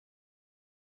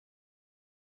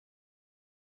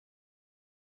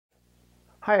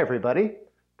Hi everybody.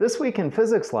 This week in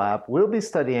Physics Lab, we'll be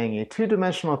studying a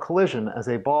two-dimensional collision as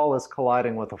a ball is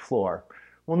colliding with a floor.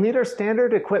 We'll need our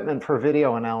standard equipment for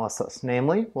video analysis.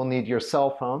 Namely, we'll need your cell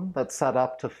phone that's set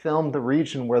up to film the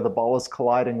region where the ball is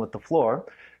colliding with the floor.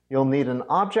 You'll need an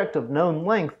object of known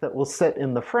length that will sit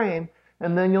in the frame,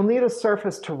 and then you'll need a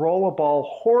surface to roll a ball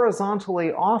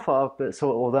horizontally off of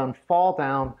so it will then fall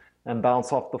down and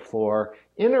bounce off the floor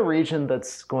in a region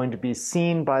that's going to be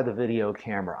seen by the video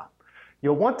camera.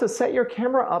 You'll want to set your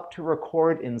camera up to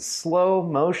record in slow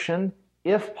motion,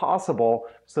 if possible,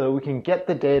 so we can get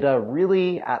the data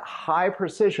really at high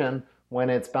precision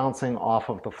when it's bouncing off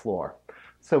of the floor.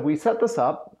 So we set this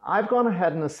up. I've gone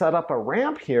ahead and set up a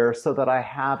ramp here so that I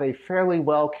have a fairly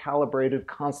well-calibrated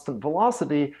constant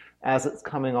velocity as it's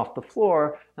coming off the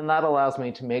floor, and that allows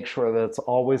me to make sure that it's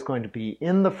always going to be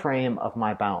in the frame of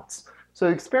my bounce. So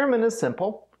the experiment is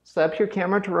simple. Set up your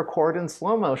camera to record in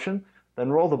slow motion, then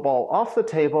roll the ball off the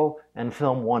table and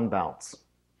film one bounce.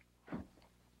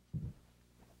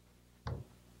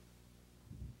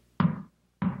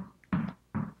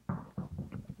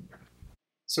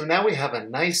 So now we have a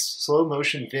nice slow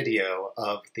motion video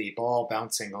of the ball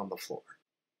bouncing on the floor.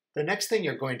 The next thing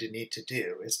you're going to need to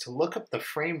do is to look up the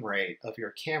frame rate of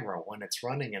your camera when it's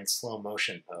running in slow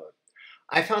motion mode.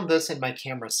 I found this in my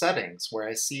camera settings where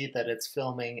I see that it's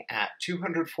filming at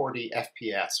 240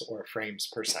 FPS or frames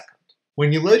per second.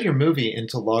 When you load your movie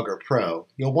into Logger Pro,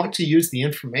 you'll want to use the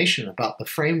information about the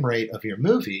frame rate of your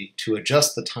movie to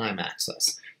adjust the time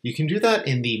axis. You can do that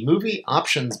in the Movie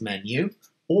Options menu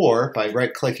or by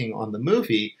right-clicking on the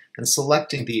movie and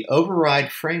selecting the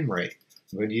Override Frame Rate.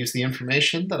 I'm going to use the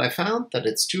information that I found that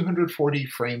it's 240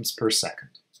 frames per second.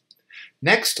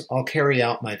 Next, I'll carry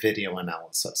out my video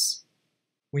analysis.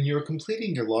 When you are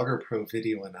completing your Logger Pro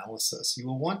video analysis, you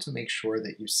will want to make sure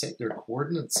that you set your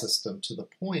coordinate system to the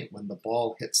point when the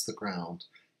ball hits the ground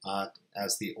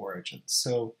as the origin.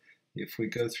 So if we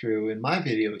go through in my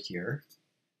video here,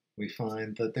 we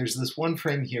find that there's this one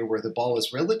frame here where the ball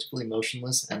is relatively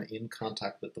motionless and in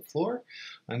contact with the floor.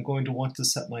 I'm going to want to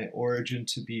set my origin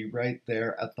to be right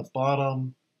there at the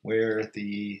bottom where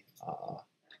the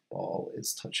ball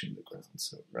is touching the ground.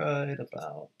 So right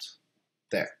about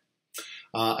there.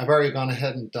 I've already gone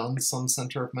ahead and done some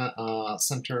center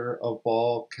of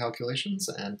ball calculations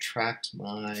and tracked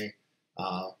my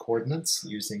coordinates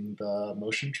using the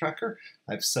motion tracker.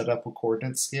 I've set up a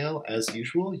coordinate scale as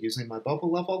usual using my bubble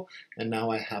level, and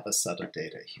now I have a set of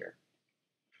data here.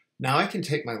 Now I can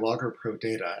take my Logger Pro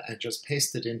data and just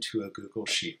paste it into a Google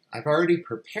Sheet. I've already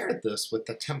prepared this with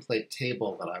the template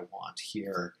table that I want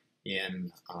here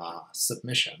in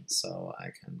submission, so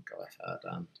I can go ahead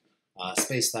and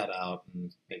space that out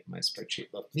and make my spreadsheet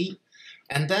look neat.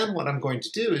 And then what I'm going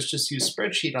to do is just use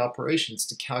spreadsheet operations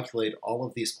to calculate all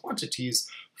of these quantities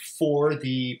for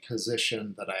the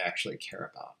position that I actually care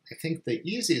about. I think the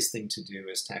easiest thing to do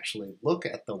is to actually look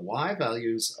at the y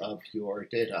values of your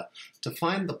data to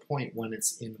find the point when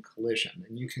it's in collision.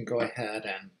 And you can go ahead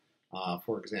and,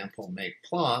 for example, make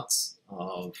plots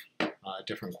of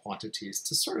different quantities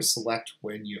to sort of select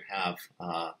when you have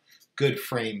good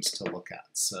frames to look at.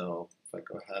 So if I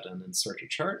go ahead and insert a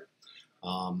chart,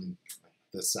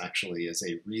 this actually is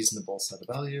a reasonable set of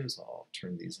values. I'll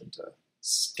turn these into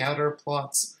scatter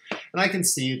plots. And I can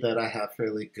see that I have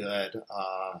fairly good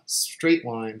straight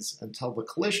lines until the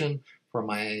collision for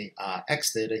my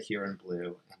X data here in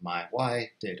blue and my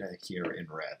Y data here in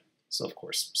red. So of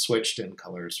course, switched in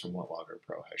colors from what Logger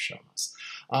Pro has shown us.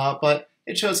 But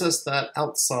it shows us that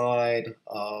outside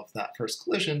of that first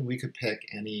collision, we could pick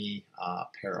any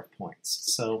pair of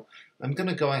points. So I'm going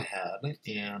to go ahead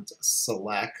and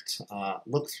select,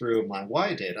 look through my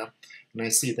Y data, and I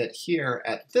see that here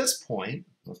at this point,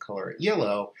 I'll color it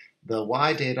yellow, the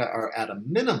Y data are at a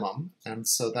minimum, and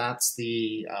so that's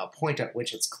the point at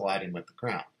which it's colliding with the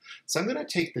ground. So I'm going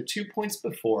to take the 2 points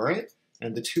before it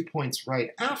and the 2 points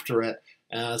right after it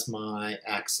as my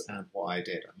X and Y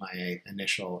data, my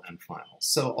initial and final.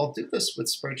 So I'll do this with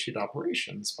spreadsheet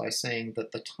operations by saying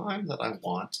that the time that I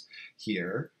want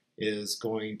here is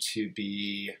going to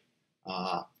be,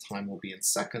 time will be in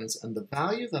seconds, and the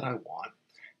value that I want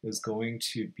is going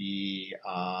to be,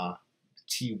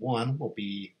 T1 will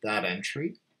be that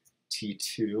entry,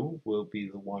 T2 will be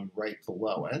the one right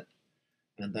below it,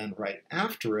 and then right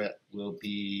after it will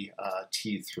be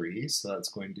T3, so that's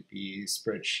going to be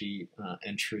spreadsheet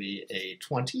entry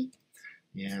A20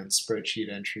 and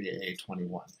spreadsheet entry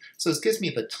A21. So this gives me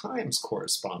the times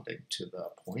corresponding to the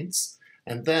points,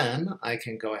 and then I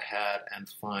can go ahead and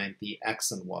find the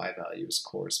X and Y values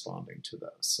corresponding to those.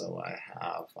 So I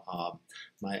have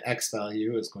my X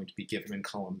value is going to be given in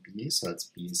column B, so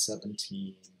that's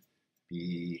B17,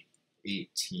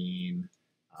 B18,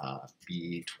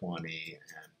 B20,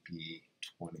 and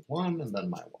B21, and then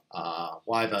my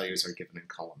y values are given in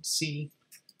column C,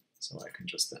 so I can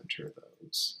just enter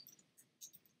those.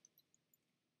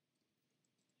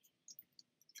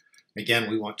 Again,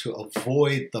 we want to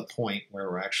avoid the point where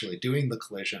we're actually doing the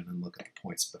collision and look at the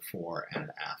points before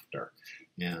and after.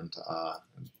 And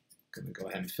I'm going to go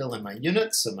ahead and fill in my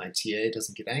units so my TA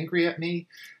doesn't get angry at me.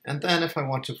 And then if I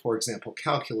want to, for example,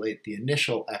 calculate the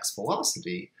initial x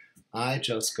velocity, I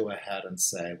just go ahead and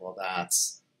say, well,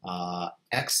 that's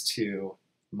x2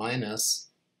 minus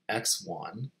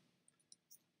x1.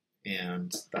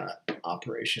 And that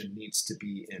operation needs to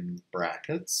be in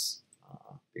brackets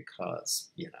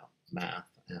because, you know,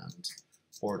 math and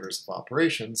orders of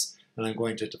operations, and I'm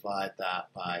going to divide that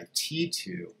by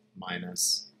T2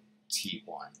 minus T1.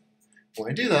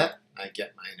 When I do that, I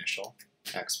get my initial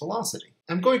x velocity.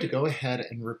 I'm going to go ahead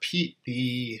and repeat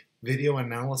the video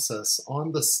analysis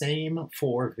on the same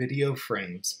 4 video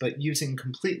frames, but using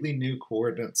completely new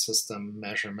coordinate system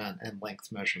measurement and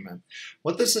length measurement.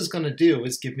 What this is going to do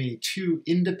is give me 2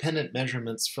 independent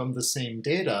measurements from the same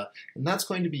data, and that's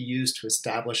going to be used to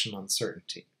establish an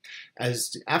uncertainty.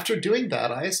 After doing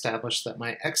that, I established that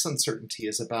my x uncertainty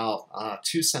is about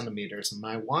 2 centimeters and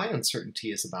my y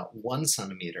uncertainty is about 1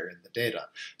 centimeter in the data.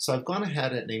 So I've gone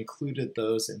ahead and included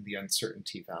those in the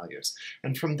uncertainty values.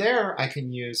 And from there, I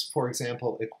can use, for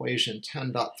example, equation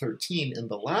 10.13 in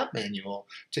the lab manual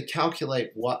to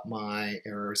calculate what my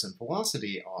errors in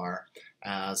velocity are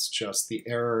as just the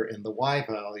error in the y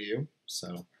value.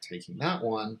 So taking that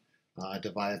one,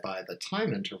 divided by the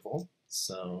time interval.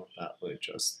 So that would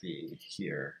just be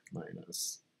here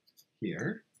minus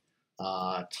here,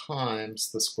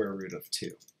 times the square root of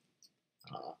 2.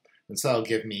 And so that'll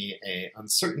give me an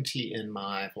uncertainty in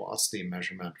my velocity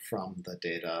measurement from the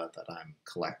data that I'm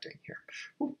collecting here.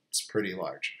 Ooh, it's pretty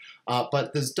large.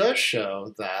 But this does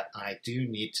show that I do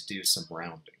need to do some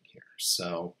rounding here.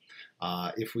 So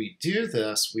if we do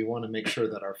this, we want to make sure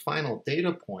that our final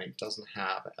data point doesn't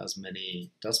have as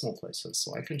many decimal places.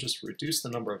 So I can just reduce the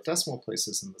number of decimal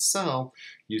places in the cell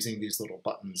using these little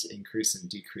buttons, increase and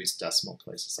decrease decimal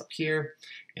places up here.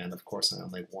 And of course, I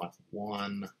only want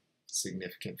 1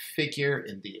 significant figure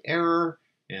in the error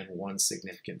and 1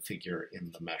 significant figure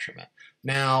in the measurement.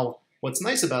 Now, what's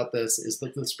nice about this is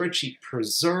that the spreadsheet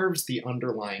preserves the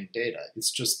underlying data.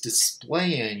 It's just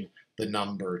displaying the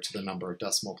number to the number of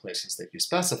decimal places that you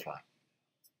specify.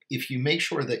 If you make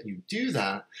sure that you do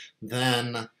that,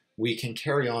 then we can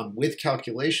carry on with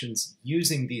calculations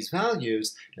using these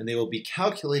values, and they will be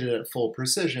calculated at full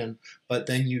precision, but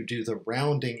then you do the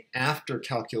rounding after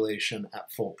calculation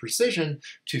at full precision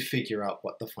to figure out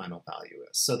what the final value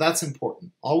is. So that's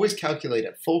important. Always calculate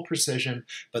at full precision,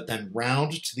 but then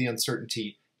round to the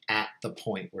uncertainty at the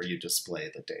point where you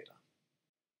display the data.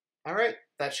 All right,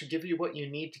 that should give you what you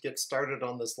need to get started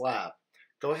on this lab.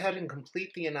 Go ahead and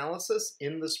complete the analysis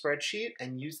in the spreadsheet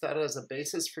and use that as a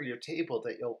basis for your table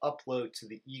that you'll upload to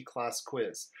the E-class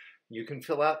quiz. You can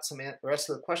fill out the rest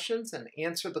of the questions and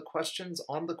answer the questions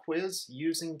on the quiz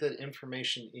using the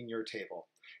information in your table.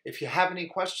 If you have any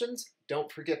questions,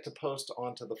 don't forget to post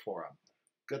onto the forum.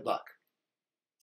 Good luck.